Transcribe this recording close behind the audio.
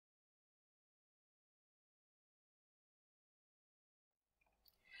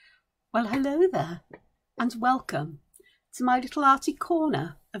Well, hello there, and welcome to my little arty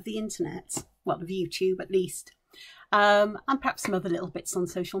corner of the internet, well, of YouTube at least, and perhaps some other little bits on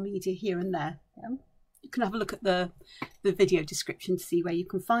social media here and there. You can have a look at the video description to see where you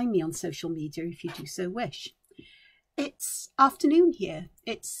can find me on social media if you do so wish. It's afternoon here.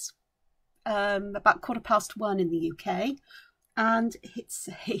 It's about 1:15 in the UK, and it's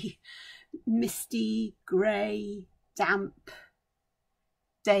a misty, grey, damp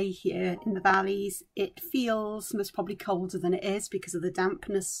day here in the valleys. It feels most probably colder than it is because of the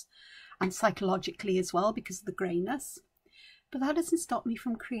dampness, and psychologically as well because of the greyness. But that doesn't stop me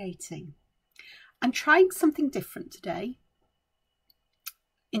from creating. I'm trying something different today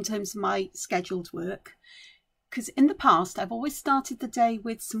in terms of my scheduled work, because in the past I've always started the day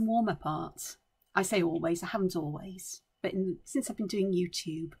with some warm-up art. I say always, I haven't always, but since I've been doing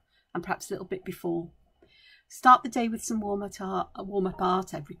YouTube and perhaps a little bit before, start the day with some warm-up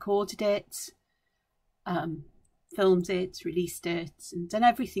art. I've recorded it, filmed it, released it, and done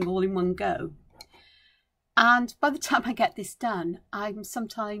everything all in one go. And by the time I get this done, I'm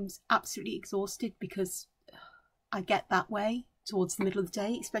sometimes absolutely exhausted because I get that way towards the middle of the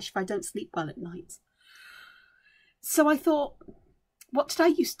day, especially if I don't sleep well at night. So I thought, what did I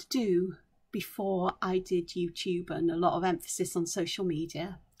used to do before I did YouTube and a lot of emphasis on social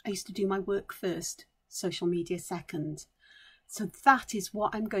media? I used to do my work first, social media second. So that is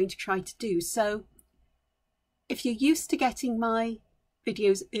what I'm going to try to do. So if you're used to getting my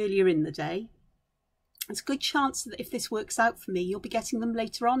videos earlier in the day, there's a good chance that if this works out for me, you'll be getting them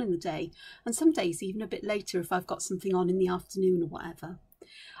later on in the day, and some days even a bit later if I've got something on in the afternoon or whatever.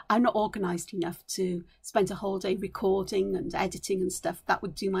 I'm not organised enough to spend a whole day recording and editing and stuff. That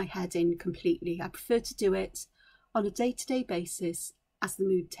would do my head in completely. I prefer to do it on a day-to-day basis as the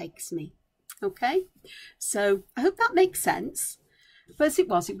mood takes me. Okay, so I hope that makes sense. But as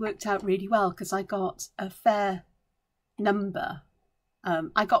it worked out really well because I got a fair number.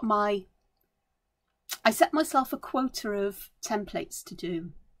 I set myself a quota of templates to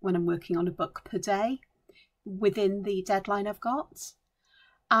do when I'm working on a book per day within the deadline I've got.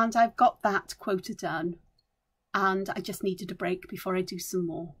 And I've got that quota done, and I just needed a break before I do some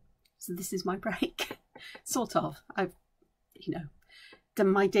more. So this is my break, sort of. I've, done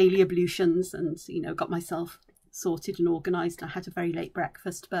my daily ablutions and, got myself sorted and organised. I had a very late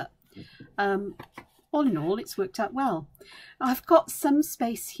breakfast, but all in all, it's worked out well. I've got some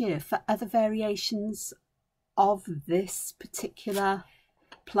space here for other variations of this particular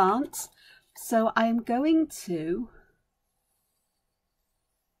plant. So I'm going to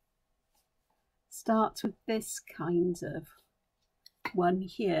start with this kind of one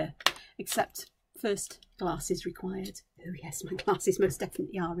here, except first glasses required. Oh yes, my glasses most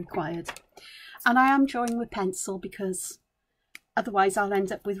definitely are required. And I am drawing with pencil because otherwise I'll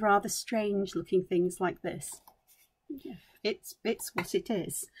end up with rather strange looking things like this. Yeah, it's what it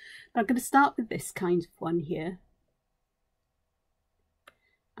is. But I'm going to start with this kind of one here.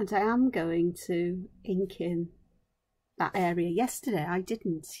 And I am going to ink in that area. Yesterday I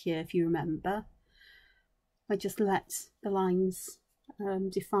didn't here, if you remember. I just let the lines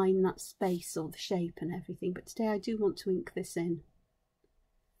define that space or the shape and everything. But today I do want to ink this in.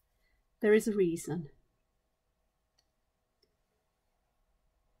 There is a reason.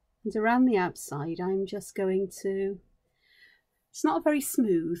 And around the outside, I'm just going to, it's not a very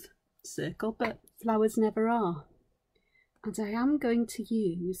smooth circle, but flowers never are. And I am going to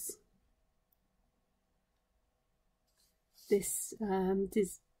use this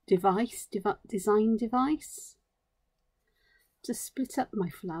design device to split up my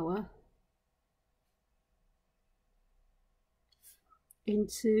flower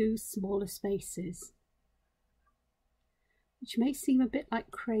into smaller spaces, which may seem a bit like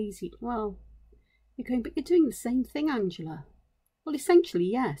crazy. Well, you're going, but you're doing the same thing, Angela. Well, essentially,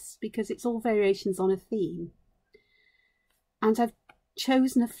 yes, because it's all variations on a theme. And I've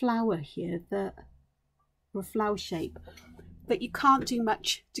chosen a flower here or a flower shape, that you can't do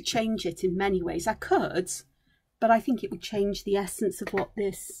much to change it in many ways. I could, but I think it would change the essence of what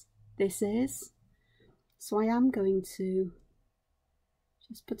this is. So I am going to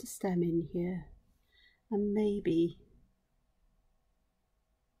just put a stem in here, and maybe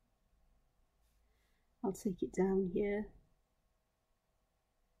I'll take it down here.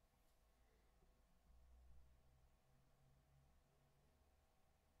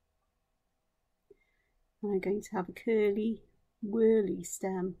 And I'm going to have a curly, whirly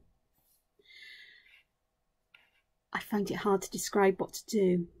stem. I find it hard to describe what to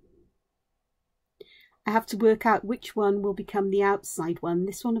do. I have to work out which one will become the outside one.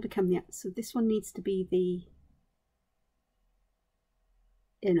 This one will become the outside. So this one needs to be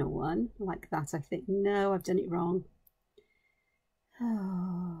inner one like that, I think. No, I've done it wrong.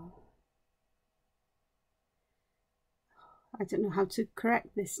 Oh, I don't know how to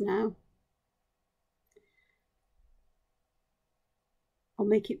correct this now. I'll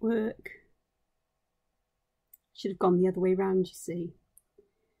make it work. Should have gone the other way round, you see.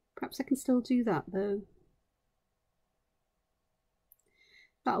 Perhaps I can still do that though.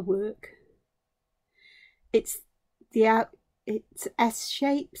 That'll work. It's S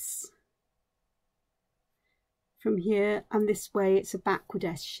shapes from here, and this way it's a backward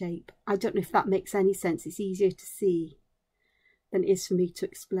S shape. I don't know if that makes any sense. It's easier to see than it is for me to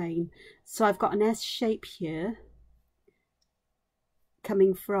explain. So I've got an S shape here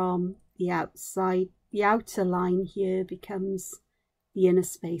coming from the outside. The outer line here becomes the inner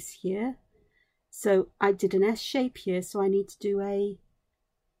space here. So I did an S shape here, so I need to do a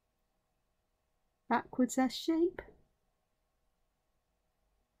backwards S shape.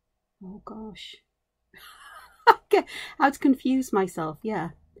 Oh gosh. How to confuse myself, yeah.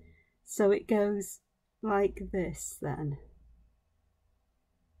 So it goes like this then.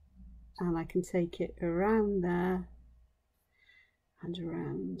 And I can take it around there and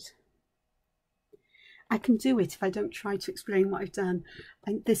around. I can do it if I don't try to explain what I've done.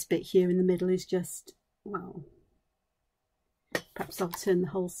 I think this bit here in the middle is just, well, perhaps I'll turn the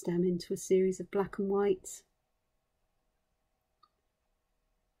whole stem into a series of black and white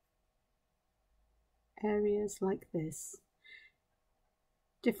areas like this.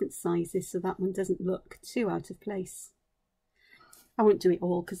 Different sizes so that one doesn't look too out of place. I won't do it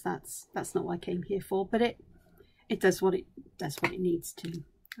all because that's not what I came here for, but it does what it needs to.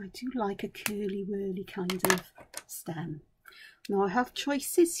 I do like a curly whirly kind of stem. Now I have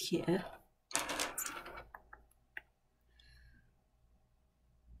choices here.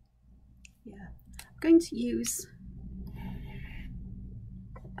 Yeah, I'm going to use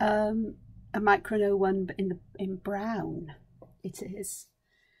a Micro one, but in brown it is.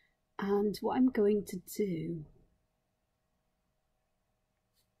 And what I'm going to do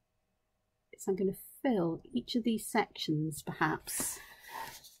is I'm going to fill each of these sections, perhaps,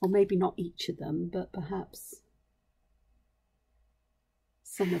 or maybe not each of them, but perhaps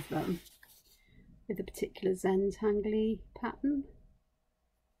some of them, with a particular Zentangly pattern.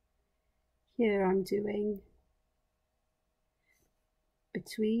 Here I'm doing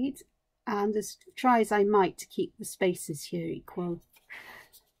betweed, and as try as I might to keep the spaces here equal,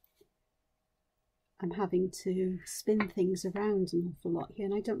 I'm having to spin things around an awful lot here,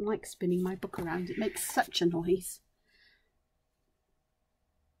 and I don't like spinning my book around. It makes such a noise.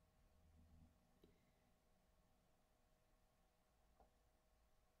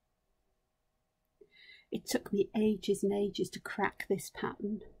 It took me ages and ages to crack this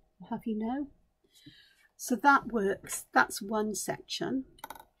pattern, I'll have you know. So that works. That's one section.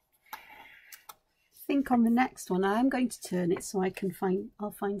 I think on the next one I am going to turn it so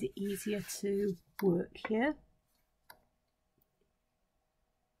I'll find it easier to work here.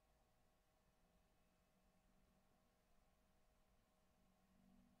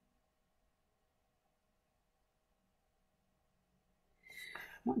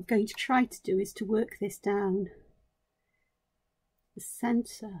 What I'm going to try to do is to work this down the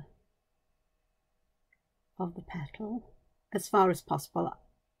centre of the petal as far as possible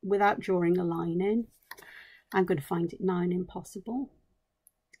without drawing a line in. I'm going to find it nigh on impossible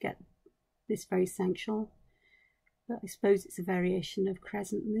to get this very central, but I suppose it's a variation of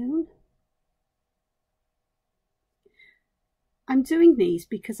crescent moon. I'm doing these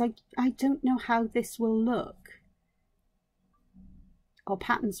because I don't know how this will look, or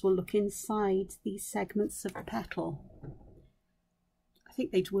patterns will look inside these segments of the petal. I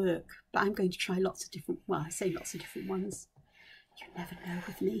think they'd work, but I'm going to try lots of different, well, I say lots of different ones. You never know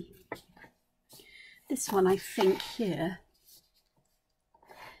with me. This one I think here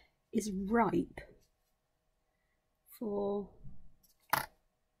is ripe for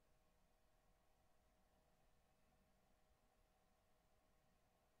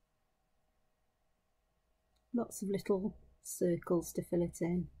lots of little circles to fill it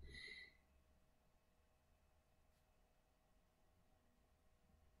in.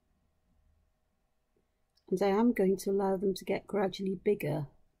 And I am going to allow them to get gradually bigger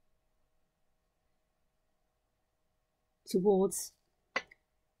towards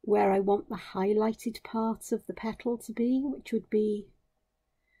where I want the highlighted part of the petal to be, which would be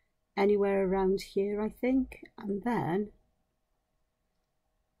anywhere around here, I think. And then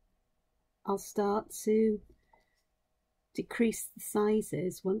I'll start to decrease the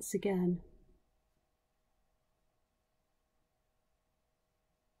sizes once again.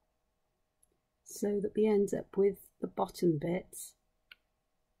 So that we end up with the bottom bits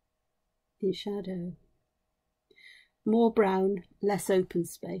in shadow. More brown, less open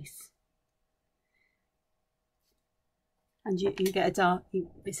space. And you get a dark,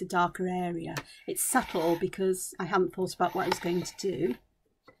 it's a darker area. It's subtle because I haven't thought about what I was going to do.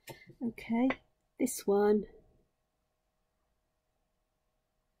 Okay, this one,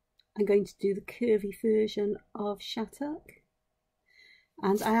 I'm going to do the curvy version of Shattuck.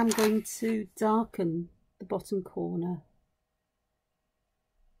 And I am going to darken the bottom corner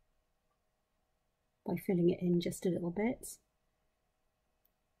by filling it in just a little bit,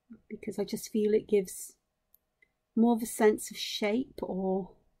 because I just feel it gives more of a sense of shape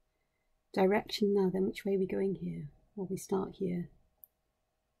or direction. Now then, which way are we going here? Well, we start here.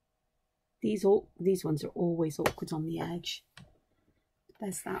 These ones are always awkward on the edge.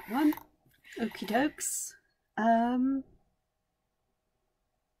 There's that one. Okie dokes.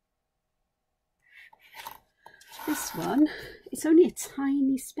 This one, it's only a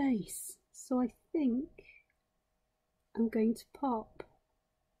tiny space, so I think I'm going to pop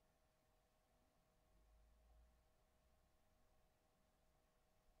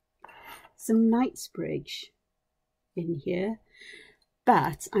some knightsbridge in here,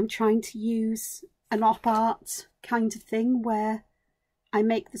 but I'm trying to use an op art kind of thing where I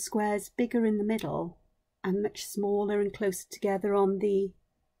make the squares bigger in the middle and much smaller and closer together on the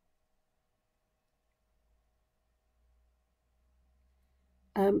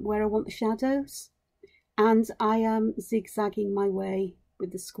where I want the shadows, and I am zigzagging my way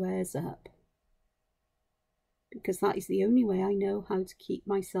with the squares up, because that is the only way I know how to keep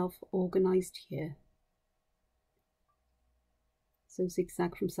myself organised here. So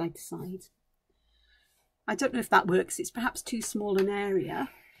zigzag from side to side. I don't know if that works. It's perhaps too small an area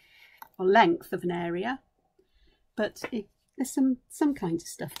or length of an area, but there's some kind of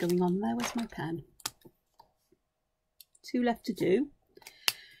stuff going on there. Where's my pen? 2 left to do.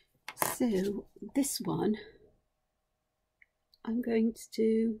 So this one I'm going to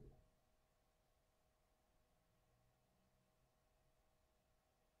do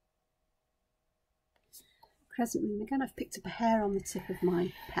crescent moon again. I've picked up a hair on the tip of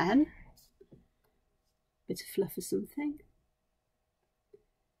my pen, bit of fluff or something.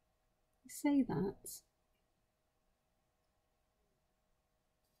 I say that.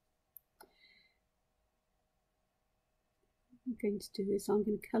 What I'm going to do is I'm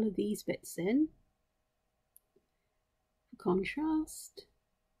going to colour these bits in for contrast,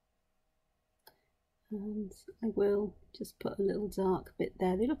 and I will just put a little dark bit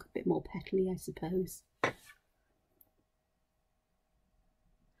there. They look a bit more petally, I suppose.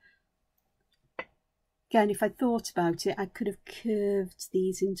 Again, if I thought about it, I could have curved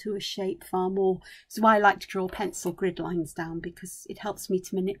these into a shape far more. This is why I like to draw pencil grid lines down, because it helps me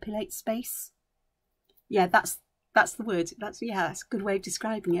to manipulate space. Yeah, that's the word. That's a good way of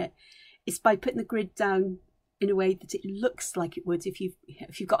describing it. It's by putting the grid down in a way that it looks like it would if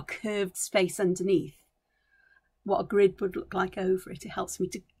you've got a curved space underneath. What a grid would look like over it. It helps me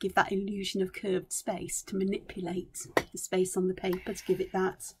to give that illusion of curved space, to manipulate the space on the paper, to give it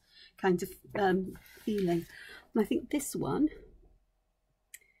that kind of feeling. And I think this one,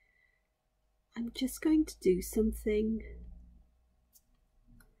 I'm just going to do something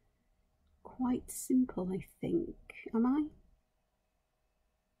quite simple, I think. Am I?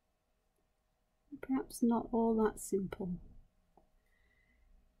 Perhaps not all that simple.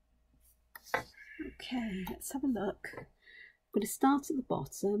 Okay, let's have a look. I'm going to start at the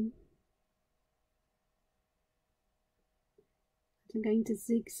bottom. I'm going to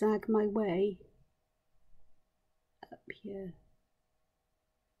zigzag my way up here.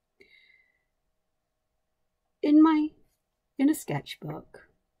 In a sketchbook,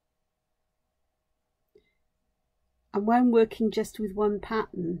 and when working just with one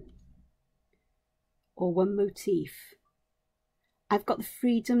pattern or one motif, I've got the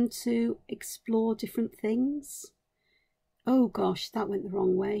freedom to explore different things. Oh gosh, that went the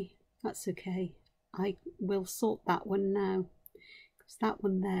wrong way. That's okay. I will sort that one now, because that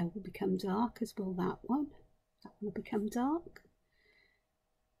one there will become dark, as will that one. That one will become dark.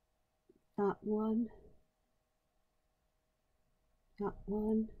 That one. That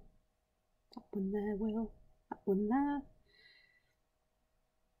one. That one there will. That one there.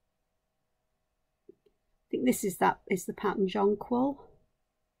 I think this is the pattern jonquil.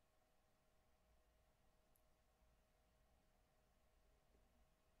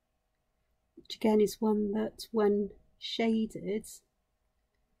 Which again is one that, when shaded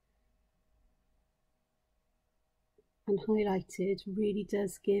and highlighted, really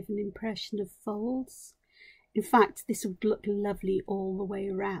does give an impression of folds. In fact, this would look lovely all the way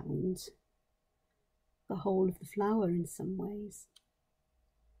around the whole of the flower in some ways.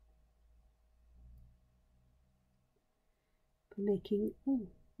 making, oh,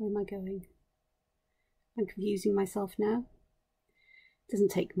 where am I going? I'm confusing myself now.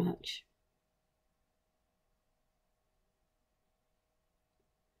 Doesn't take much.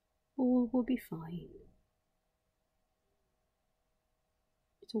 All will be fine.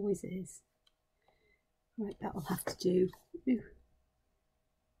 It always is. Right, that will have to do. Ooh.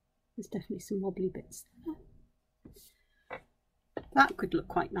 There's definitely some wobbly bits there. That could look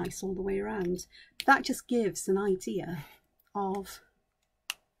quite nice all the way around. That just gives an idea of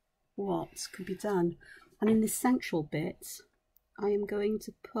what could be done. And in this central bit, I am going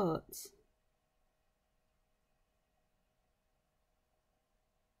to put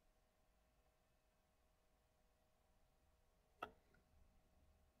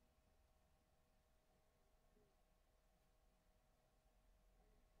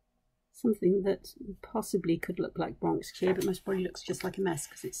something that possibly could look like Bronx cheer, but most probably looks just like a mess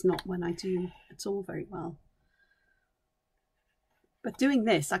because it's not when I do at all very well. But doing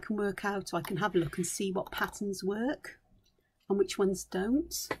this, I can work out, or I can have a look and see what patterns work and which ones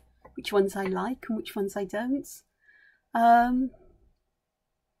don't, which ones I like and which ones I don't.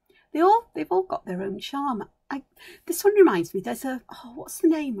 They've all got their own charm. This one reminds me, there's a, oh, what's the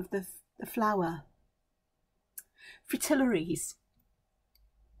name of the flower? Fritillaries.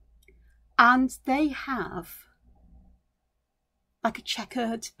 And they have like a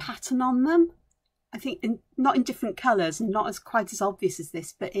checkered pattern on them. I think not in different colours and not as quite as obvious as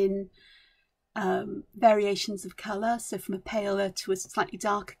this, but in variations of colour. So from a paler to a slightly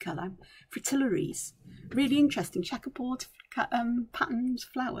darker colour. Fritillaries. Really interesting checkerboard patterned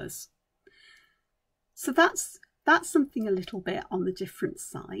flowers. So that's something a little bit on the different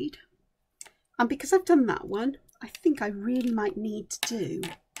side. And because I've done that one, I think I really might need to do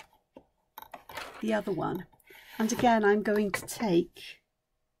the other one. And again, I'm going to take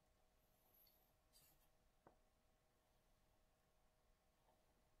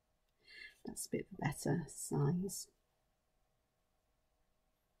that's a bit better size.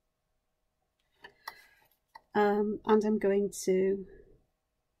 And I'm going to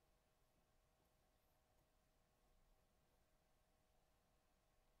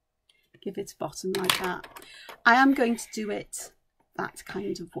give it a bottom like that. I am going to do it that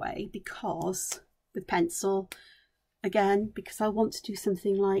kind of way because with pencil, again, because I want to do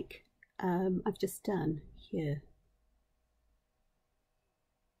something like I've just done here.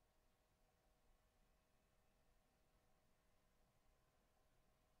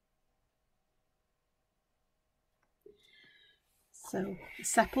 So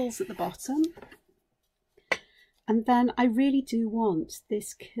sepals at the bottom, and then I really do want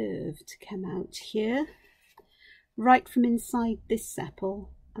this curve to come out here, right from inside this sepal,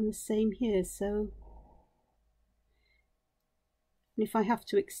 and the same here. So if I have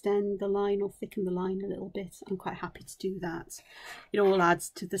to extend the line or thicken the line a little bit, I'm quite happy to do that. It all adds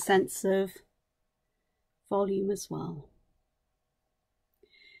to the sense of volume as well.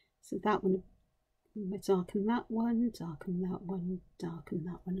 So that one, I'm going to darken that one, darken that one, darken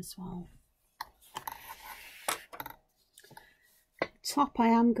that one as well. Top, I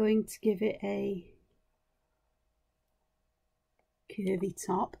am going to give it a curvy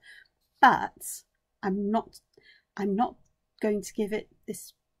top, but I'm not going to give it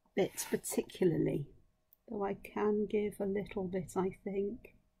this bit particularly, though I can give a little bit, I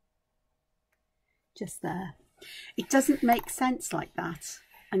think, just there. It doesn't make sense like that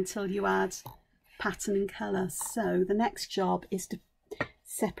until you add pattern and colour. So the next job is to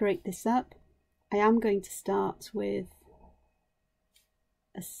separate this up. I am going to start with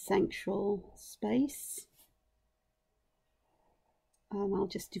a central space, and I'll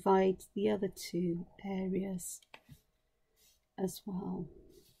just divide the other two areas as well.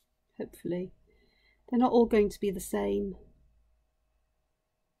 Hopefully they're not all going to be the same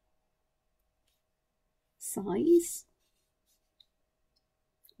size,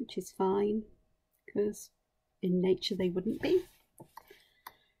 which is fine because in nature they wouldn't be.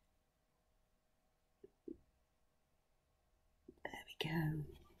 There we go.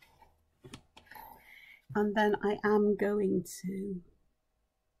 And then I am going to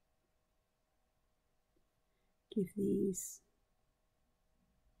give these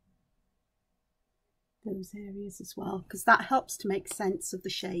those areas as well, because that helps to make sense of the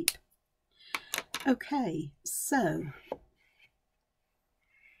shape. Okay, so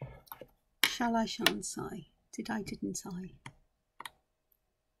shall I, shan't I? Didn't I?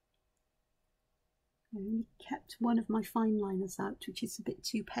 I only kept one of my fine liners out, which is a bit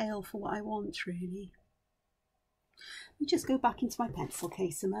too pale for what I want, really. Let me just go back into my pencil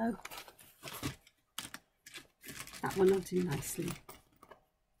case a mo. That one will do nicely.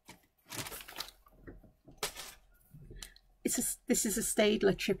 this is a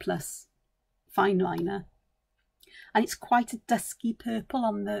Staedtler Triplus fine liner, and it's quite a dusky purple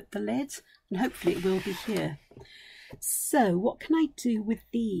on the lid, and hopefully it will be here. So what can I do with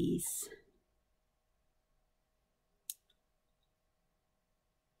these?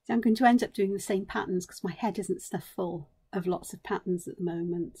 So I'm going to end up doing the same patterns because my head isn't stuffed full of lots of patterns at the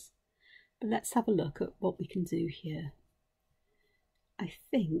moment. But let's have a look at what we can do here. I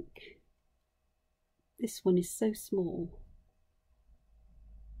think this one is so small.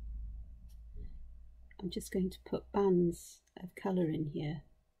 I'm just going to put bands of colour in here.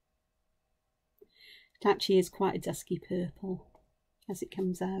 It actually is quite a dusky purple as it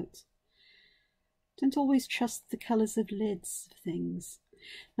comes out. Don't always trust the colours of lids of things.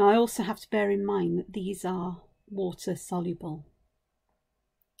 Now I also have to bear in mind that these are water soluble.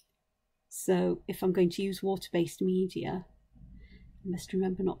 So if I'm going to use water-based media, I must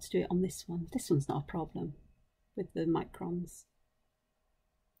remember not to do it on this one. This one's not a problem with the microns.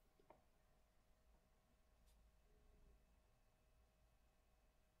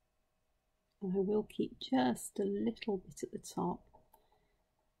 And I will keep just a little bit at the top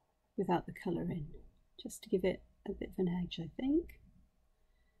without the colour in, just to give it a bit of an edge, I think.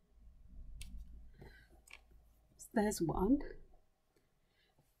 So there's one.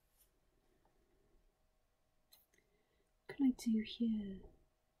 What can I do here?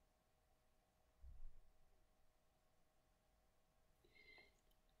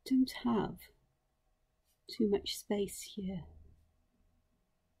 Don't have too much space here.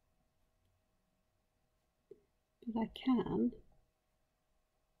 But I can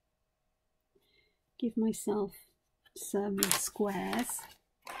give myself some squares.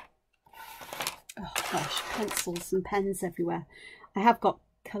 Oh gosh, pencils and pens everywhere. I have got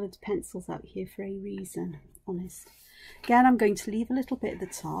coloured pencils out here for a reason, honest. Again, I'm going to leave a little bit at the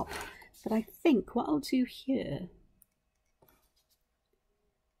top, but I think what I'll do here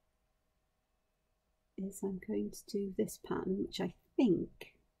is I'm going to do this pattern, which I think,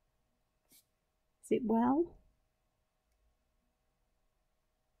 is it well?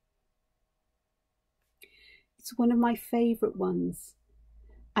 It's one of my favourite ones.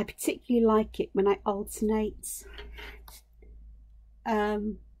 I particularly like it when I alternate.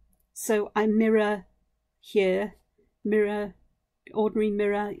 So I mirror here, mirror, ordinary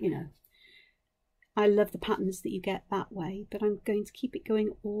mirror, you know. I love the patterns that you get that way, but I'm going to keep it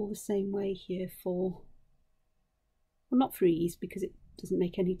going all the same way here for, well, not for ease, because it doesn't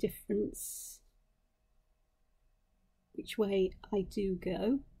make any difference which way I do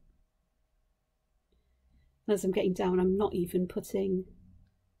go. As I'm getting down, I'm not even putting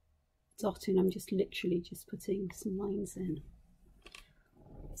dotting, I'm just literally just putting some lines in.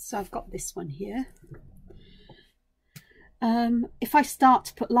 So I've got this one here. If I start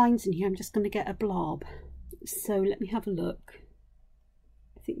to put lines in here, I'm just going to get a blob. So let me have a look.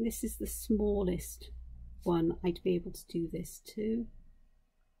 I think this is the smallest one I'd be able to do this to.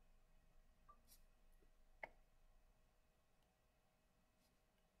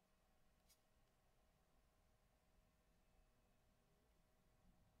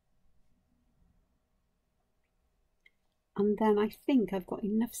 And then I think I've got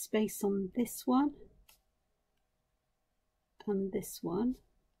enough space on this one and this one,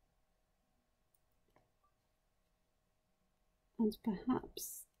 and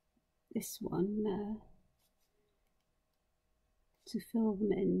perhaps this one there, to fill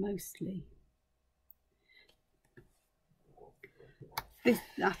them in mostly. It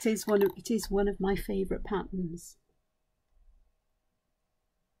is one of my favourite patterns.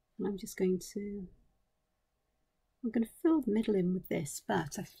 And I'm going to fill the middle in with this,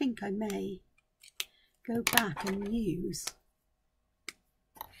 but I think I may go back and use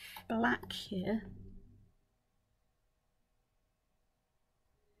black here.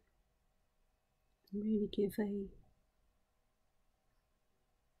 And really give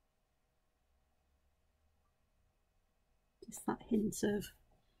just that hint of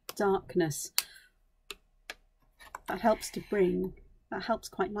darkness. That helps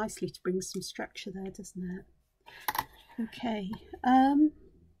quite nicely to bring some structure there, doesn't it? Okay, I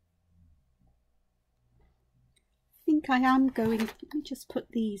think I am going, let me just put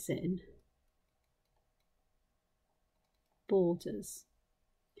these in, borders,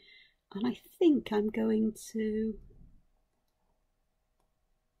 and I think I'm going to,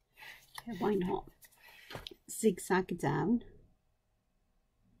 yeah, why not, zigzag down.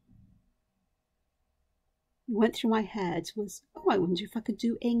 What went through my head was, oh, I wonder if I could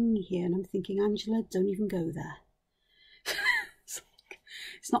do ing here, and I'm thinking, Angela, don't even go there.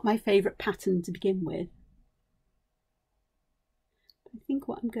 It's not my favourite pattern to begin with. I think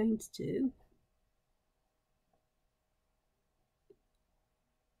what I'm going to do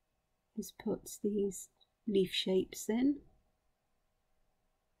is put these leaf shapes in.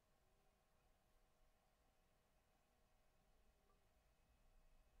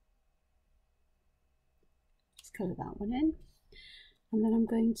 Just colour that one in, and then I'm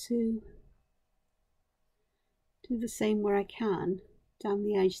going to do the same where I can down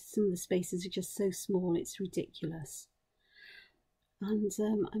the edge. Some of the spaces are just so small it's ridiculous, and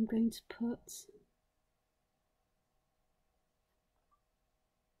I'm going to put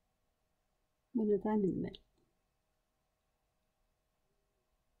one of them in the middle.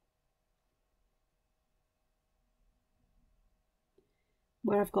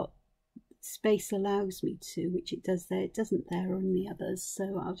 Where I've got space allows me to, which it does there, it doesn't there on the others,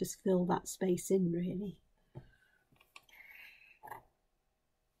 so I'll just fill that space in really.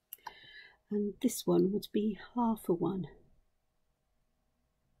 And this one would be half a one.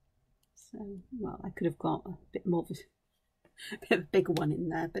 So, well, I could have got a bit more of a bit of a bigger one in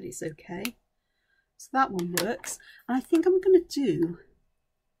there, but it's okay. So that one works. And I think I'm going to do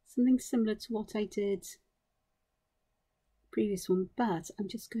something similar to what I did previous one, but I'm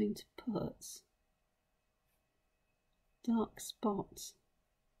just going to put dark spots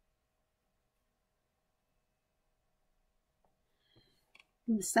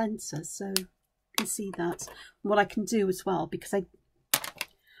in the centre, so you can see that. And what I can do as well, because I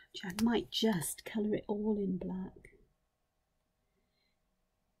might just colour it all in black,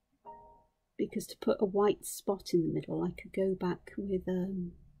 because to put a white spot in the middle I could go back with a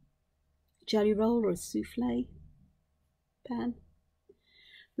jelly roll or a souffle pen,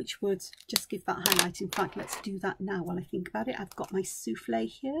 which would just give that highlight. In fact, let's do that now while I think about it. I've got my souffle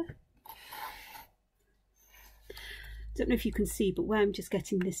here. Don't know if you can see, but where I'm just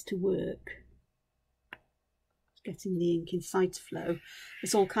getting this to work, getting the ink inside to flow,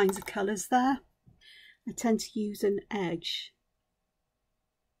 there's all kinds of colours there. I tend to use an edge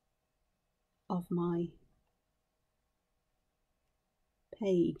of my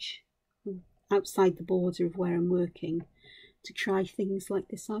page outside the border of where I'm working to try things like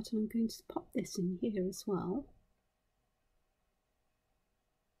this out, and I'm going to pop this in here as well.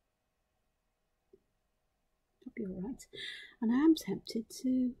 That'll be all right. And I am tempted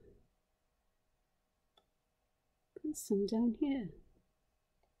to put some down here.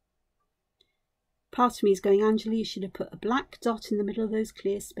 Part of me is going, Angela, you should have put a black dot in the middle of those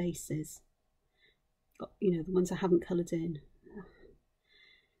clear spaces. You know, the ones I haven't coloured in.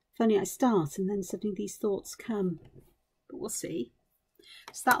 Funny, I start and then suddenly these thoughts come, but we'll see.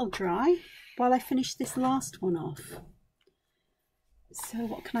 So that'll dry while I finish this last one off. So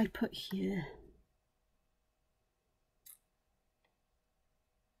what can I put here?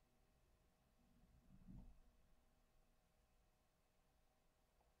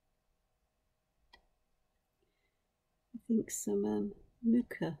 I think some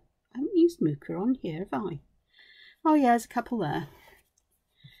muka. I haven't used muka on here, have I? Oh yeah, there's a couple there,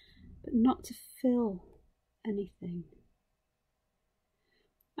 but not to fill anything.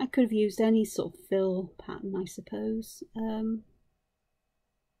 I could have used any sort of fill pattern, I suppose.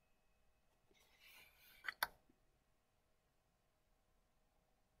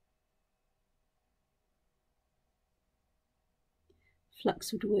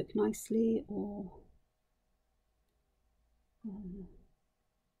 Flux would work nicely, or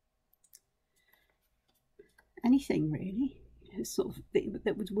anything really, you know, sort of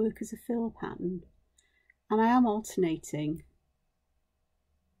that would work as a fill pattern. And I am alternating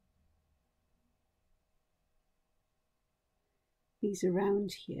these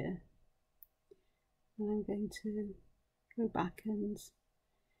around here, and I'm going to go back and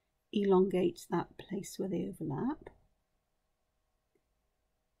elongate that place where they overlap,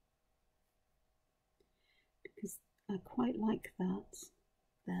 because I quite like that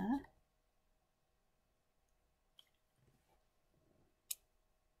there.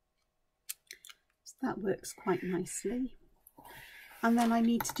 So that works quite nicely. And then I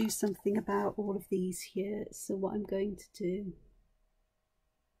need to do something about all of these here. So what I'm going to do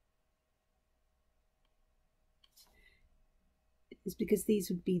is, because these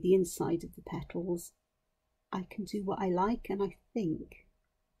would be the inside of the petals, I can do what I like, and I think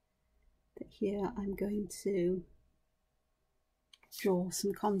that here I'm going to draw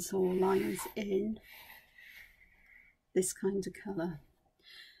some contour lines in this kind of colour.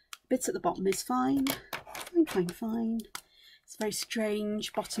 Bits at the bottom is fine, fine, fine, fine. It's a very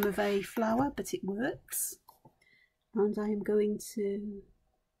strange bottom of a flower, but it works. And I am going to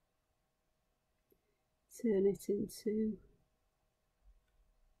turn it into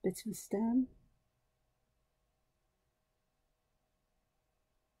a bit of a stem.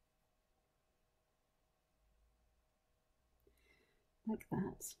 Like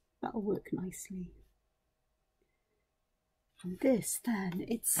that. That'll work nicely. And this then,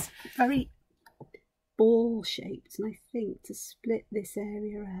 it's very ball shaped, and I think to split this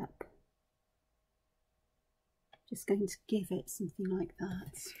area up, just going to give it something like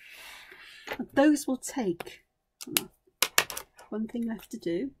that. And those will take, one thing left to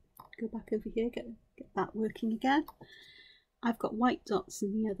do, go back over here, get that working again. I've got white dots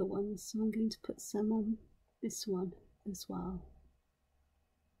in the other one, so I'm going to put some on this one as well.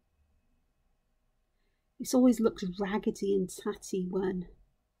 This always looks raggedy and tatty when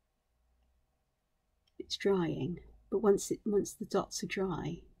it's drying, but once the dots are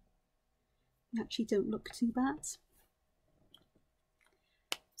dry, they actually don't look too bad.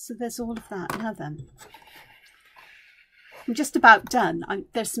 So there's all of that. Now then, I'm just about done.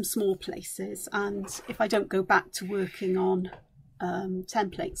 There's some small places, and if I don't go back to working on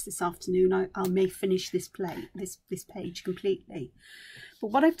templates this afternoon, I may finish this page completely. But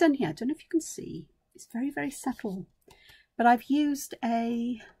what I've done here, I don't know if you can see, it's very, very subtle, but I've used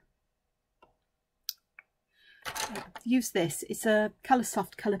this. It's a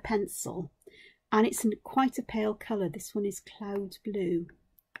Coloursoft colour pencil, and it's in quite a pale colour. This one is cloud blue,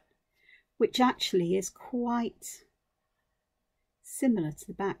 which actually is quite similar to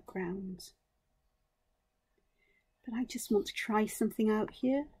the background. But I just want to try something out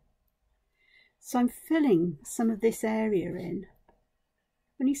here, so I'm filling some of this area in,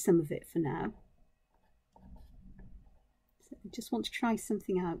 only some of it for now. So I just want to try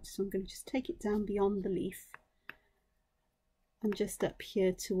something out, so I'm going to just take it down beyond the leaf and just up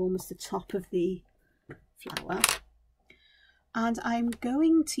here to almost the top of the flower. And I'm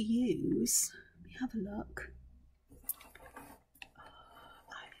going to use, let me have a look,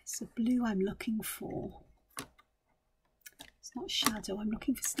 it's the blue I'm looking for. It's not shadow, I'm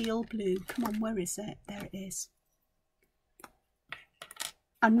looking for steel blue. Come on, where is it? There it is.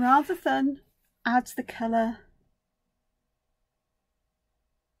 And rather than add the colour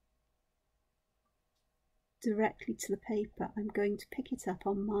directly to the paper, I'm going to pick it up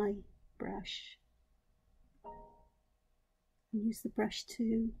on my brush and use the brush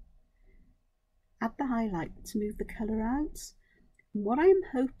to add the highlight to move the colour out. And what I'm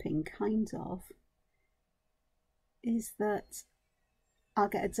hoping kind of is that I'll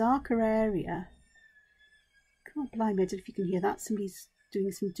get a darker area. God blimey, I don't know if you can hear that. Somebody's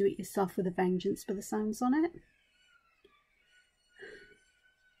doing some do-it-yourself with a vengeance by the sounds on it.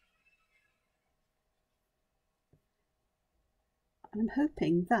 And I'm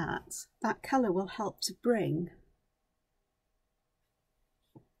hoping that that colour will help to bring,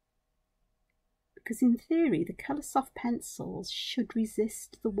 because in theory the Coloursoft pencils should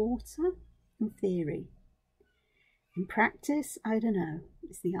resist the water, in theory. In practice, I don't know,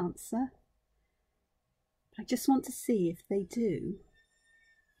 is the answer. But I just want to see if they do,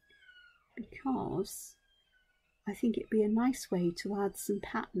 because I think it'd be a nice way to add some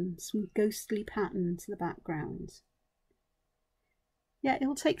pattern, some ghostly pattern to the background. Yeah,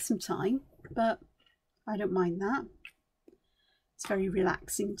 it'll take some time, but I don't mind that. It's very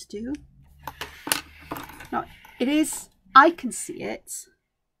relaxing to do. Now, it is, I can see it.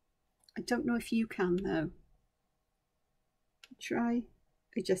 I don't know if you can though. Try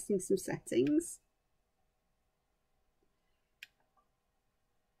adjusting some settings.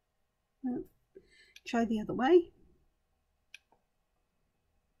 Try the other way.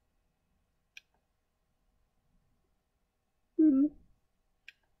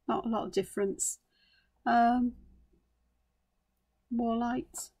 Not a lot of difference. More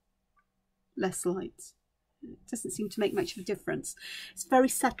light, less light. It doesn't seem to make much of a difference. It's very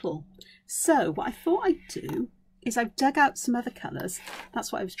subtle. So what I thought I'd do is I've dug out some other colours.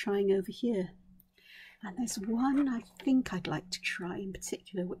 That's what I was trying over here. And there's one I think I'd like to try in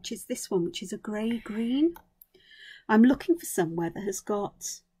particular, which is this one, which is a grey-green. I'm looking for somewhere that has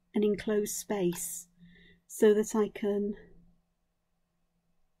got an enclosed space so that I can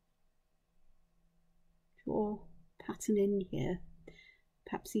draw pattern in here,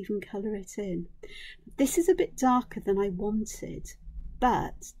 perhaps even colour it in. This is a bit darker than I wanted,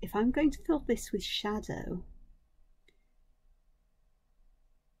 but if I'm going to fill this with shadow,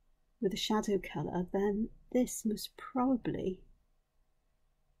 with a shadow colour, then this most probably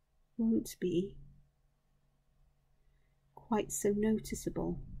won't be quite so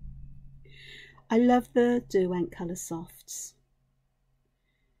noticeable. I love the Derwent Coloursofts.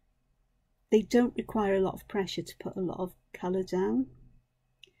 They don't require a lot of pressure to put a lot of colour down,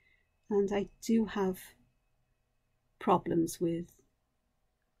 and I do have problems with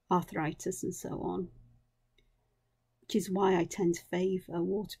arthritis and so on, which is why I tend to favour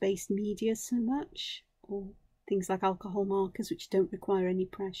water-based media so much, or things like alcohol markers, which don't require any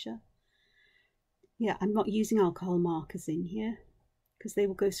pressure. Yeah, I'm not using alcohol markers in here because they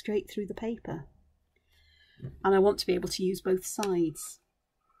will go straight through the paper. And I want to be able to use both sides.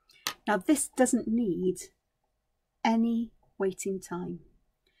 Now this doesn't need any waiting time.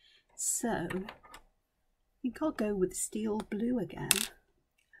 So I think I'll go with steel blue again.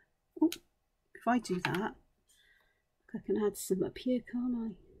 Oh, if I do that, I can add some up here, can't I?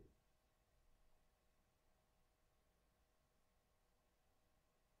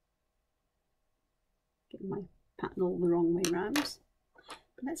 Getting my pattern all the wrong way round.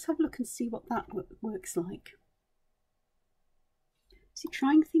 But let's have a look and see what that works like. So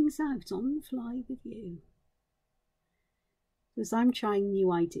trying things out on the fly with you. As I'm trying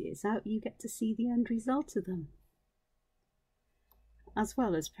new ideas out, you get to see the end result of them. As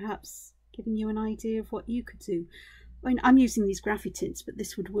well as perhaps giving you an idea of what you could do. I mean, I'm using these Graphitints, but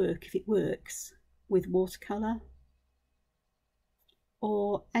this would work if it works with watercolour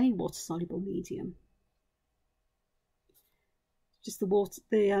or any water-soluble medium. Just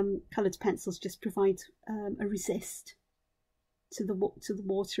the coloured pencils just provide a resist to the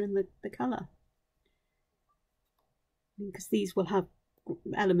water and the colour, because these will have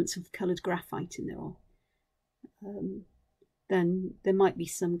elements of coloured graphite in there. Then there might be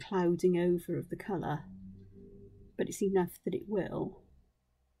some clouding over of the colour, but it's enough that it will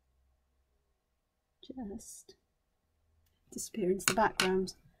just disappear into the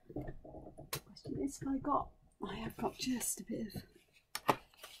background. The question is, I have got just a bit of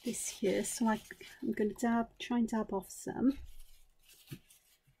this here, so I'm going to try and dab off some,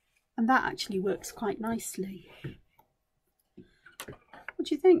 and that actually works quite nicely. What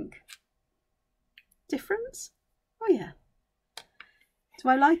do you think? Difference? Oh yeah. Do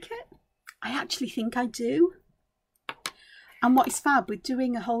I like it? I actually think I do. And what is fab with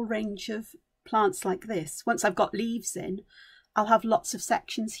doing a whole range of plants like this, once I've got leaves in, I'll have lots of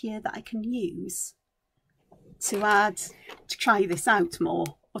sections here that I can use to try this out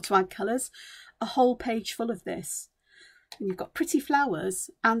more, or to add colours. A whole page full of this. And you've got pretty flowers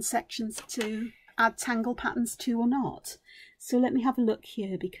and sections to add tangle patterns to or not. So let me have a look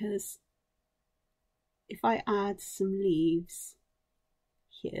here, because if I add some leaves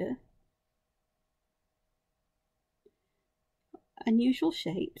here, unusual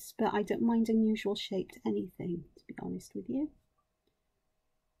shapes, but I don't mind unusual shaped anything, to be honest with you.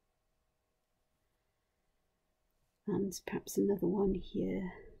 And perhaps another one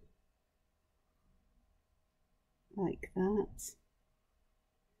here, like that.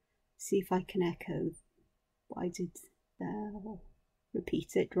 See if I can echo what I did there, or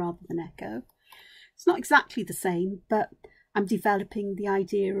repeat it rather than echo. It's not exactly the same, but I'm developing the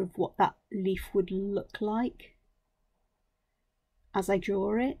idea of what that leaf would look like as I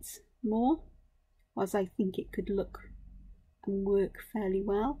draw it more, as I think it could look and work fairly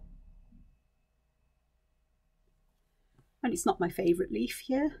well. And it's not my favourite leaf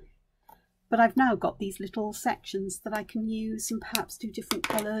here, but I've now got these little sections that I can use and perhaps do different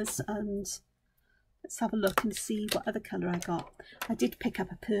colours. And let's have a look and see what other colour I got. I did pick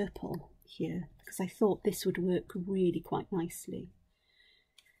up a purple here because I thought this would work really quite nicely.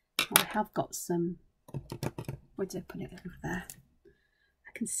 I have got some, where did I put it over there?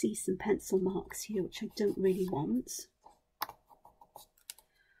 I can see some pencil marks here which I don't really want.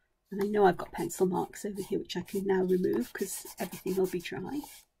 And I know I've got pencil marks over here which I can now remove because everything will be dry.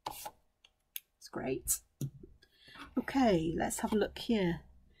 It's great. Okay, let's have a look here.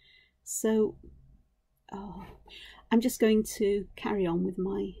 So, I'm just going to carry on with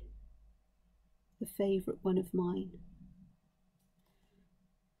the favourite one of mine.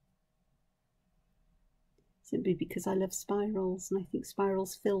 Simply because I love spirals, and I think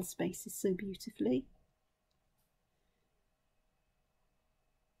spirals fill spaces so beautifully.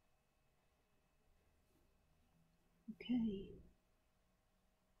 Okay.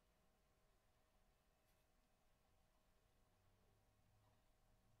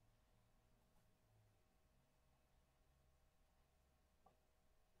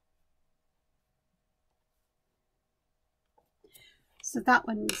 So that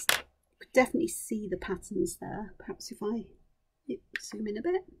one's, you could definitely see the patterns there. Perhaps if I zoom in a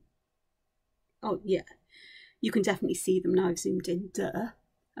bit. Oh yeah, you can definitely see them now I've zoomed in, duh.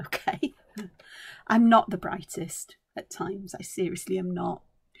 Okay. I'm not the brightest at times, I seriously am not.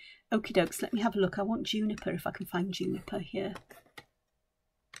 Okie dokes, let me have a look. I want juniper, if I can find juniper here.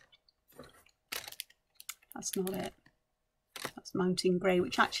 That's not it. That's mountain grey,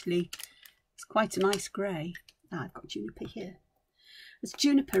 which actually is quite a nice grey. Ah, I've got juniper here. This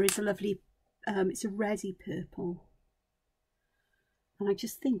juniper is a lovely, it's a reddy purple. And I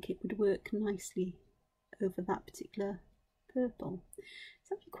just think it would work nicely over that particular purple.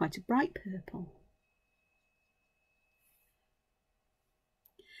 It's actually quite a bright purple.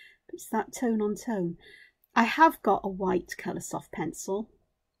 But it's that tone on tone. I have got a white colour soft pencil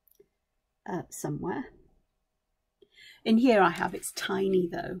somewhere. In here I have, it's tiny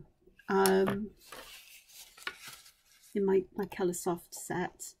though. In my colour soft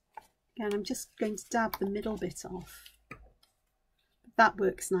set. Again, I'm just going to dab the middle bit off. That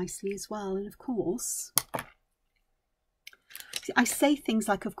works nicely as well. And of course, I say things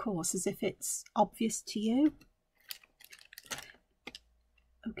like of course as if it's obvious to you.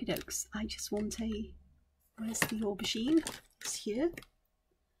 Okie dokes, I just want a, where's the aubergine? It's here.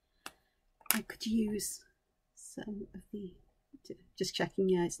 I could use some of the, just checking,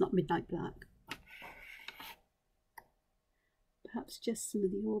 yeah, it's not midnight black. Perhaps just some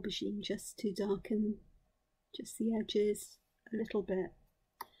of the aubergine just to darken just the edges a little bit.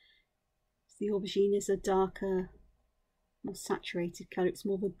 The aubergine is a darker, more saturated colour. It's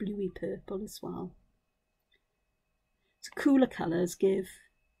more of a bluey purple as well. So cooler colours give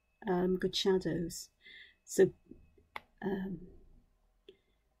good shadows. So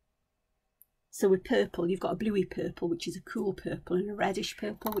with purple, you've got a bluey purple, which is a cool purple, and a reddish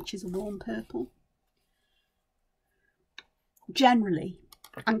purple, which is a warm purple. Generally,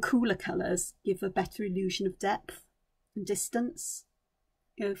 and cooler colours give a better illusion of depth and distance.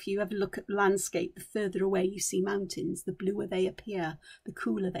 You know, if you ever look at the landscape, the further away you see mountains, the bluer they appear, the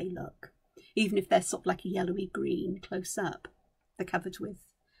cooler they look. Even if they're sort of like a yellowy green close up, they're covered with,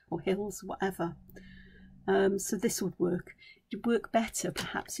 or hills, whatever. So this would work. It would work better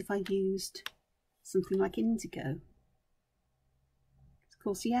perhaps if I used something like indigo. Of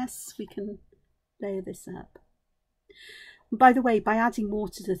course, yes, we can layer this up. And by the way, by adding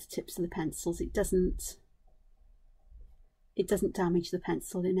water to the tips of the pencils, it doesn't damage the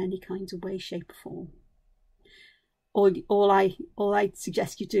pencil in any kind of way, shape or form. All I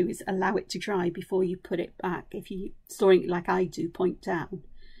suggest you do is allow it to dry before you put it back. If you're storing it like I do, point down,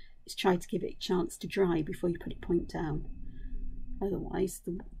 is try to give it a chance to dry before you put it point down. Otherwise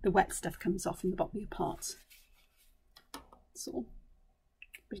the wet stuff comes off in the bottom of your pot. That's all.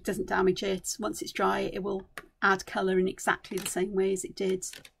 But it doesn't damage it. Once it's dry, it will add colour in exactly the same way as it did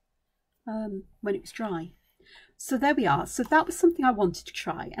when it was dry. So there we are. So that was something I wanted to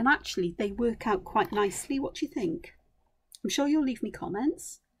try, and actually they work out quite nicely. What do you think? I'm sure you'll leave me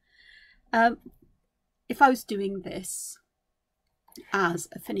comments. If I was doing this as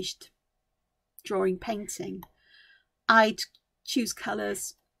a finished drawing painting, I'd choose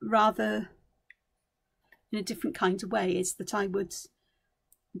colours rather in a different kind of way. Is that I would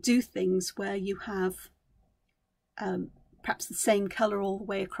do things where you have perhaps the same colour all the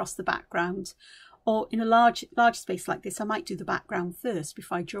way across the background. Or in a large space like this, I might do the background first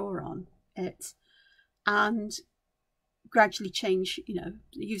before I draw on it, and gradually change, you know,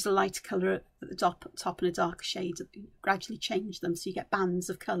 use a lighter colour at the top and a darker shade, gradually change them so you get bands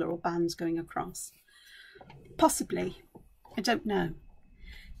of colour or bands going across. Possibly, I don't know.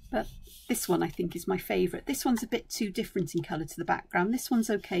 But this one I think is my favourite. This one's a bit too different in colour to the background. This one's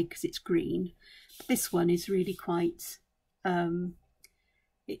okay because it's green. But this one is really quite...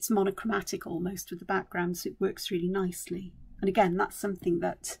 it's monochromatic almost with the background, so it works really nicely. And again, that's something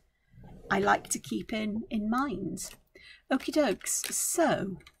that I like to keep in mind. Okie dokes,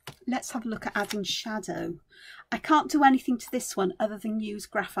 so let's have a look at adding shadow. I can't do anything to this one other than use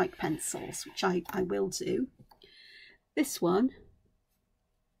graphite pencils, which I will do. This one,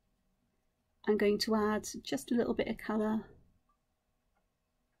 I'm going to add just a little bit of colour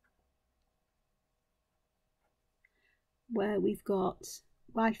where we've got...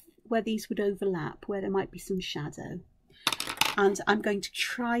 where these would overlap, where there might be some shadow. And I'm going to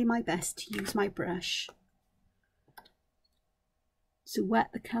try my best to use my brush to wet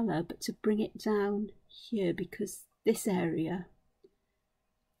the colour, but to bring it down here, because this area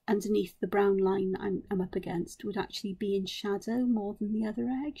underneath the brown line that I'm up against would actually be in shadow more than the other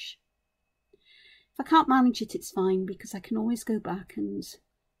edge. If I can't manage it, it's fine, because I can always go back and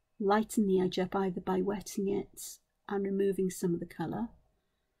lighten the edge up either by wetting it and removing some of the colour,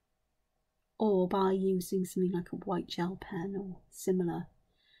 or by using something like a white gel pen or similar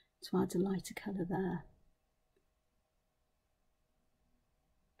to add a lighter colour there.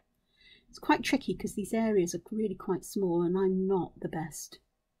 It's quite tricky because these areas are really quite small and I'm not the best.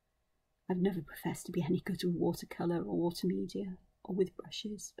 I've never professed to be any good with watercolour or water media or with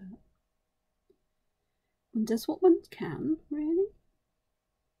brushes, but one does what one can, really.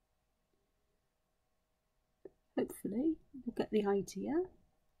 Hopefully you'll get the idea.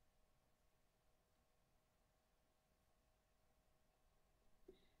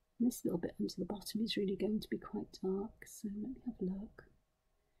 And this little bit under the bottom is really going to be quite dark, so let me have a look.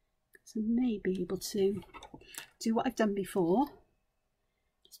 So I may be able to do what I've done before,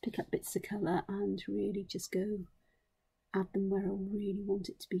 just pick up bits of colour and really just go add them where I really want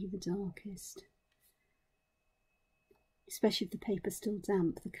it to be the darkest. Especially if the paper's still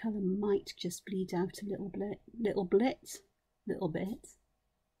damp, the colour might just bleed out a little bit.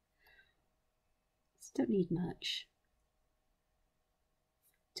 Just don't need much.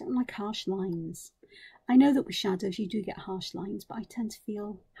 Don't like harsh lines. I know that with shadows you do get harsh lines, but I tend to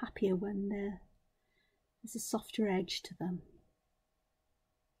feel happier when there's a softer edge to them.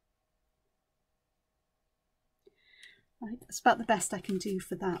 Right, that's about the best I can do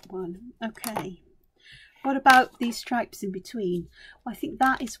for that one. Okay, what about these stripes in between? Well, I think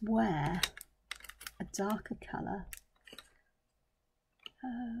that is where a darker colour,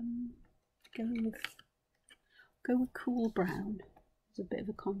 go with cool brown. There's a bit of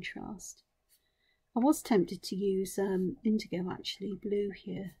a contrast. I was tempted to use indigo, actually, blue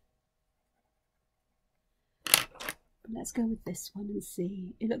here. But let's go with this one and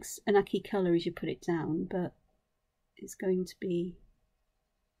see. It looks an icky colour as you put it down, but it's going to be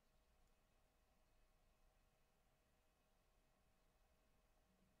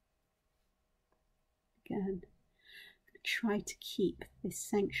again, I'm going to try to keep this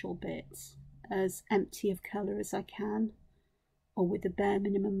central bit as empty of colour as I can, or with the bare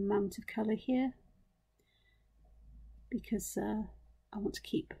minimum amount of colour here, because I want to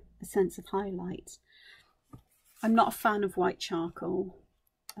keep a sense of highlight. I'm not a fan of white charcoal,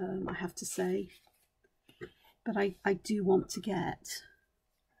 I have to say, but I do want to get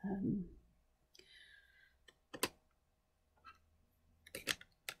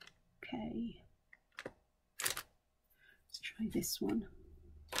okay, let's try this one.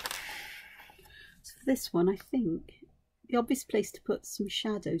 So for this one, I think the obvious place to put some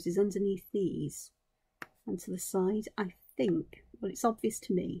shadows is underneath these and to the side. I think, well, it's obvious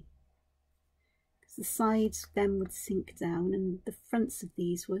to me, because the sides then would sink down and the fronts of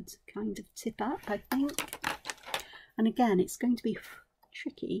these would kind of tip up, I think. And again, it's going to be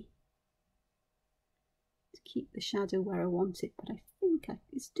tricky to keep the shadow where I want it, but I think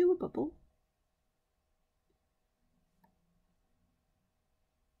it's doable.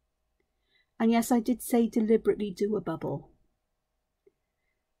 And yes, I did say deliberately do a bubble.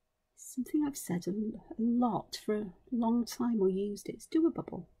 It's something I've said a lot for a long time, or used it. It's do a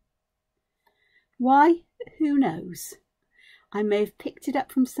bubble. Why? Who knows? I may have picked it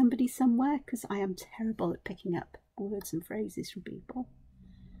up from somebody somewhere, because I am terrible at picking up words and phrases from people.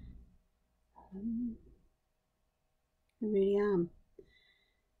 I really am.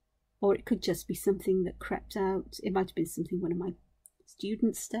 Or it could just be something that crept out. It might have been something one of my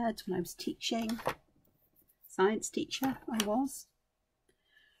students said when I was teaching. Science teacher I was.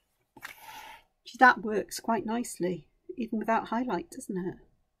 That works quite nicely, even without highlight, doesn't it?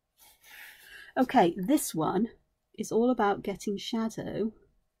 Okay, this one is all about getting shadow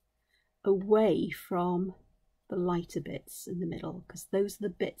away from the lighter bits in the middle, because those are the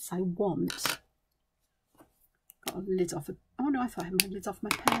bits I want. Got a lid off. Oh no, I thought I had my lid off my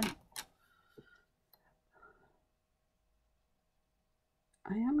pen.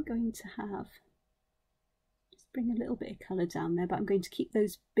 I am going to just bring a little bit of colour down there, but I'm going to keep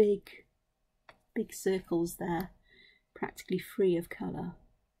those big circles there practically free of colour,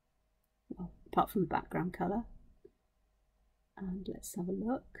 well, apart from the background colour. And let's have a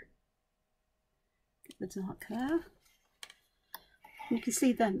look. Get the dark there. You can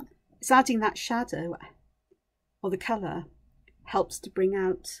see then it's adding that shadow, or the colour helps to bring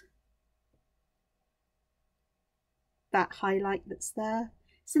out that highlight that's there.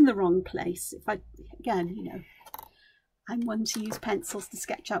 It's in the wrong place. If again, you know, I'm one to use pencils to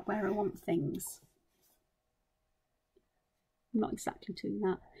sketch out where I want things. I'm not exactly doing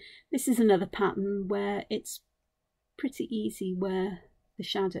that. This is another pattern where it's pretty easy where the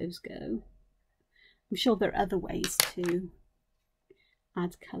shadows go. I'm sure there are other ways to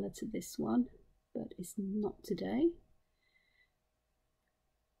add colour to this one, but it's not today.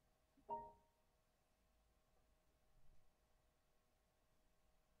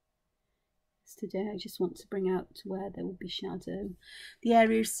 Today I just want to bring out to where there will be shadow. The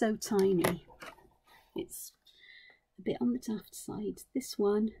area is so tiny. It's a bit on the daft side. This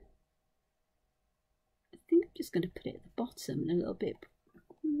one, I think I'm just going to put it at the bottom and a little bit,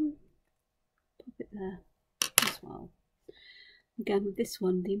 pop it there as well. Again, with this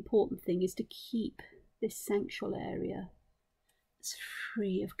one, the important thing is to keep this central area as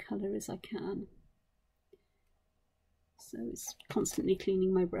free of colour as I can. So it's constantly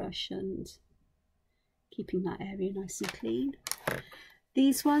cleaning my brush and keeping that area nice and clean.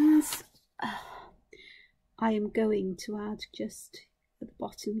 These ones, I am going to add just at the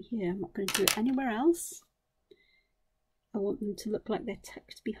bottom here. I'm not going to do it anywhere else. I want them to look like they're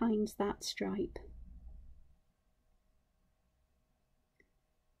tucked behind that stripe.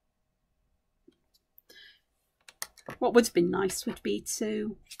 What would have been nice would be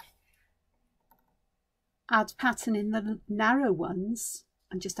to add pattern in the narrow ones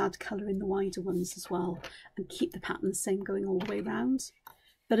and just add colour in the wider ones as well, and keep the pattern the same going all the way around.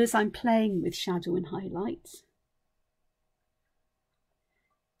 But as I'm playing with shadow and highlight,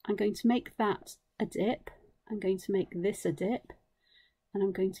 I'm going to make that a dip, I'm going to make this a dip, and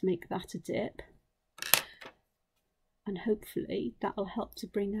I'm going to make that a dip. And hopefully that will help to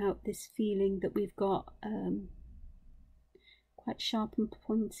bring out this feeling that we've got quite sharp and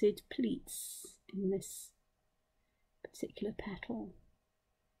pointed pleats in this particular petal.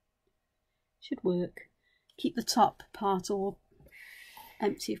 Should work. Keep the top part all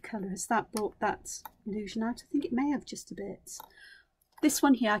empty of colour. Has that brought that illusion out? I think it may have just a bit. This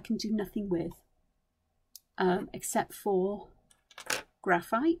one here I can do nothing with except for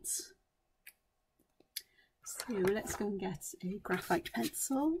graphite. So let's go and get a graphite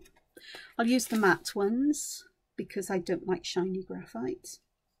pencil. I'll use the matte ones because I don't like shiny graphite.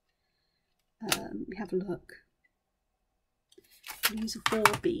 Let me have a look. I'll use a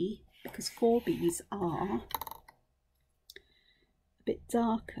 4B because 4Bs are a bit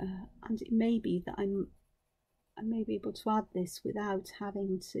darker, and it may be that I may be able to add this without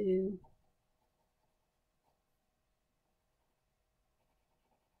having to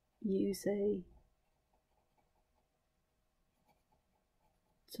use a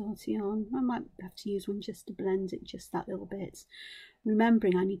tortillon. I might have to use one just to blend it just that little bit.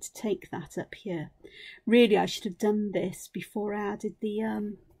 Remembering I need to take that up here. Really, I should have done this before I added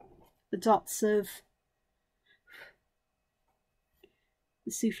the dots of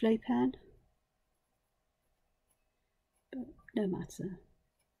the souffle pen, but no matter.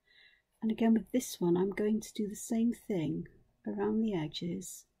 And again with this one, I'm going to do the same thing around the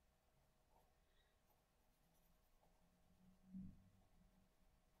edges.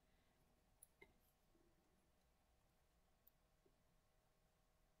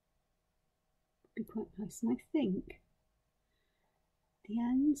 Be quite nice, and I think the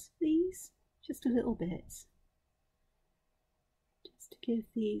ends of these just a little bit, just to give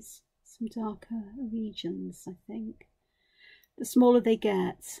these some darker regions. I think the smaller they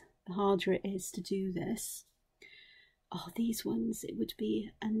get, the harder it is to do this. Oh, these ones, it would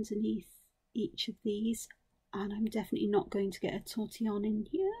be underneath each of these, and I'm definitely not going to get a tortillon in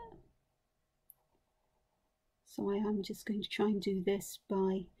here, so I am just going to try and do this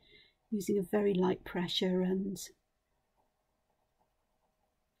by using a very light pressure and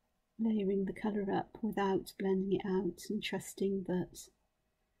layering the colour up without blending it out, and trusting that it's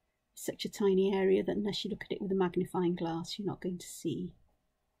such a tiny area that unless you look at it with a magnifying glass you're not going to see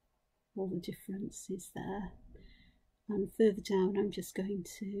all the differences there. And further down I'm just going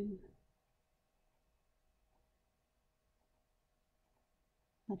to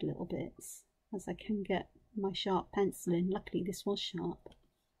add little bits as I can get my sharp pencil in. Luckily this was sharp.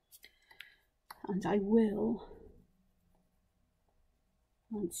 And I will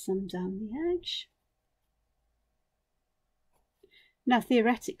add some down the edge. Now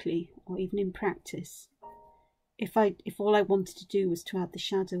theoretically, or even in practice, if all I wanted to do was to add the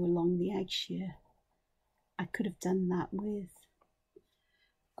shadow along the edge here, I could have done that with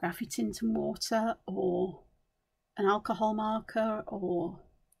graphite tint and water, or an alcohol marker, or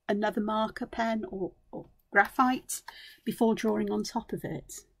another marker pen, or graphite before drawing on top of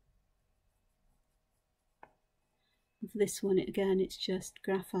it. For this one, again, it's just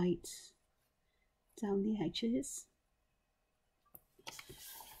graphite down the edges.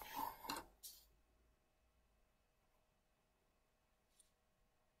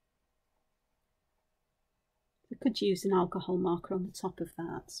 I could use an alcohol marker on the top of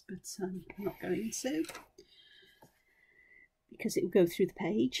that, but I'm not going to, because it will go through the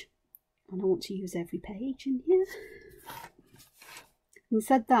page, and I want to use every page in here. Having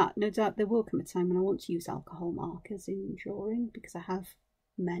said that, no doubt there will come a time when I want to use alcohol markers in drawing, because I have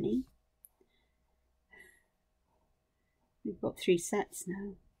many. We've got 3 sets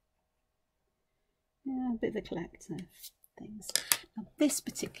now. Yeah, a bit of a collector of things. Now this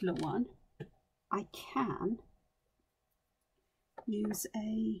particular one, I can use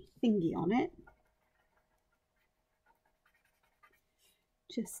a thingy on it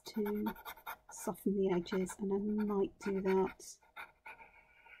just to soften the edges, and I might do that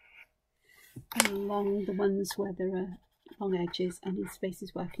along the ones where there are long edges and in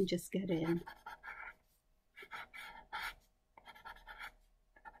spaces where I can just get in.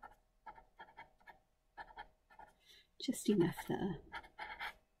 Just enough there.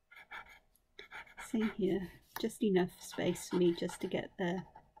 Same here, just enough space for me just to get there,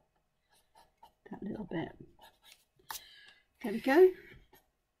 that little bit. There we go.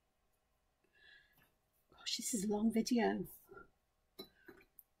 Gosh, this is a long video.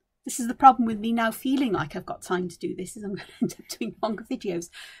 This is the problem with me now feeling like I've got time to do this, is I'm going to end up doing longer videos.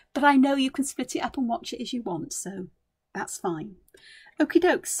 But I know you can split it up and watch it as you want, so that's fine. Okie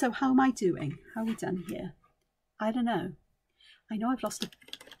dokes, so how am I doing? How are we done here? I don't know. I know I've lost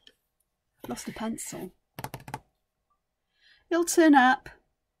a pencil. It'll turn up.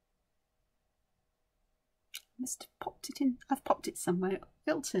 I must have popped it in. I've popped it somewhere.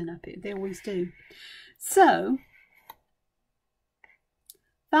 It'll turn up. They always do. So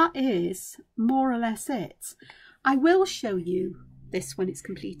that is more or less it. I will show you this when it's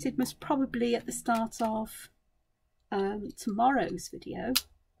completed, most probably at the start of tomorrow's video,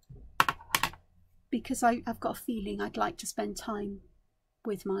 because I've got a feeling I'd like to spend time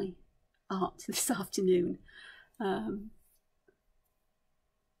with my art this afternoon.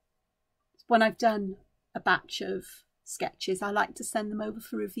 When I've done a batch of sketches, I like to send them over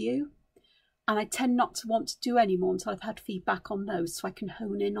for review, and I tend not to want to do any more until I've had feedback on those, so I can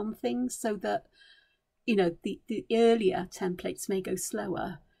hone in on things, so that, you know, the earlier templates may go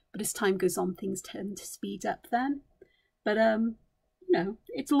slower, but as time goes on things tend to speed up then. But you know,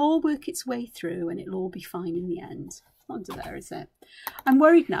 it'll all work its way through and it'll all be fine in the end. It's not under there, is it? I'm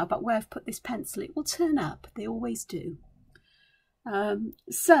worried now about where I've put this pencil. It will turn up, they always do.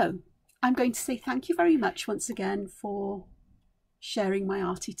 So I'm going to say thank you very much once again for sharing my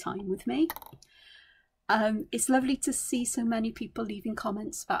arty time with me. It's lovely to see so many people leaving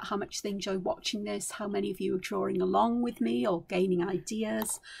comments about how much they enjoy watching this, how many of you are drawing along with me or gaining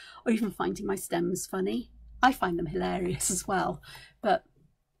ideas, or even finding my stems funny. I find them hilarious as well, but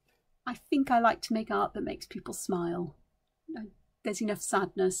I think I like to make art that makes people smile. There's enough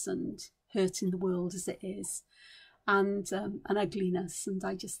sadness and hurt in the world as it is, and ugliness, and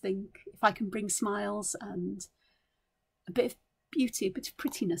I just think if I can bring smiles and a bit of beauty, a bit of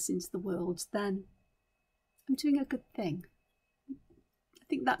prettiness into the world, then I'm doing a good thing. I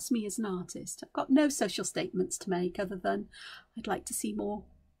think that's me as an artist. I've got no social statements to make other than I'd like to see more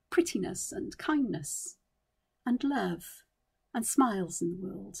prettiness and kindness and love and smiles in the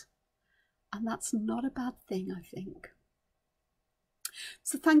world, and that's not a bad thing, I think.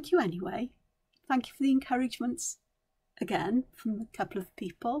 So thank you anyway. Thank you for the encouragements again from a couple of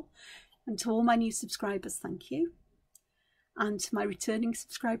people, and to all my new subscribers, thank you, and to my returning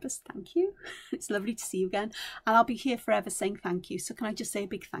subscribers, thank you. It's lovely to see you again, and I'll be here forever saying thank you. So can I just say a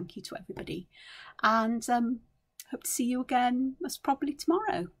big thank you to everybody, and hope to see you again most probably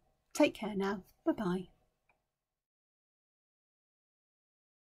tomorrow. Take care now. Bye bye.